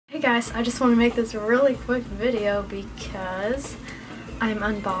guys, I just want to make this really quick video because I'm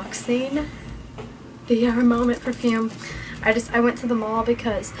unboxing the Our Moment perfume. I went to the mall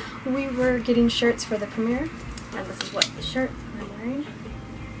because we were getting shirts for the premiere, and this is what the shirt I'm wearing.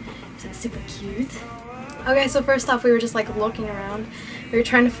 Isn't it super cute? Okay, so first off, we were just like looking around. We were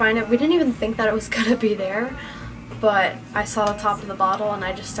trying to find it. We didn't even think that it was gonna be there, but I saw the top of the bottle and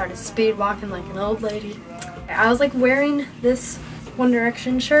I just started speed walking like an old lady. I was like wearing this One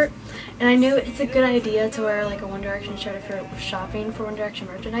Direction shirt, and I knew it's a good idea to wear like a One Direction shirt if you're shopping for One Direction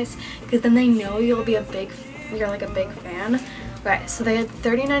merchandise, because then they know you're like a big fan. Right, so they had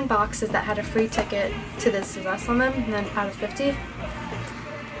 39 boxes that had a free ticket to This Is Us on them, and then out of 50.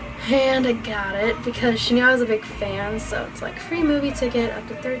 And I got it because she knew I was a big fan, so it's like free movie ticket up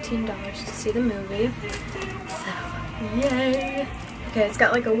to $13 to see the movie. So, yay! Okay, it's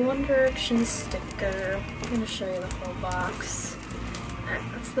got like a One Direction sticker. I'm gonna show you the whole box.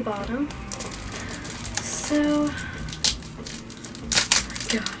 And that's the bottom. So, oh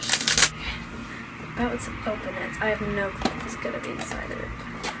my gosh. About to open it. I have no clue what's gonna be inside of it.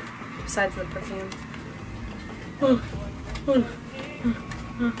 Besides the perfume.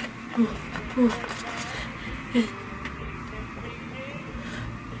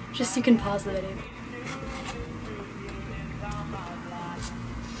 Just you can pause the video.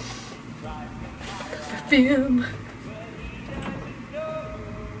 Perfume.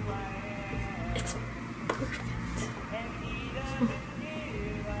 It's perfect.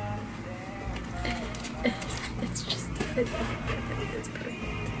 It's just it's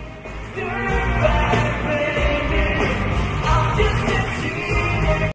perfect.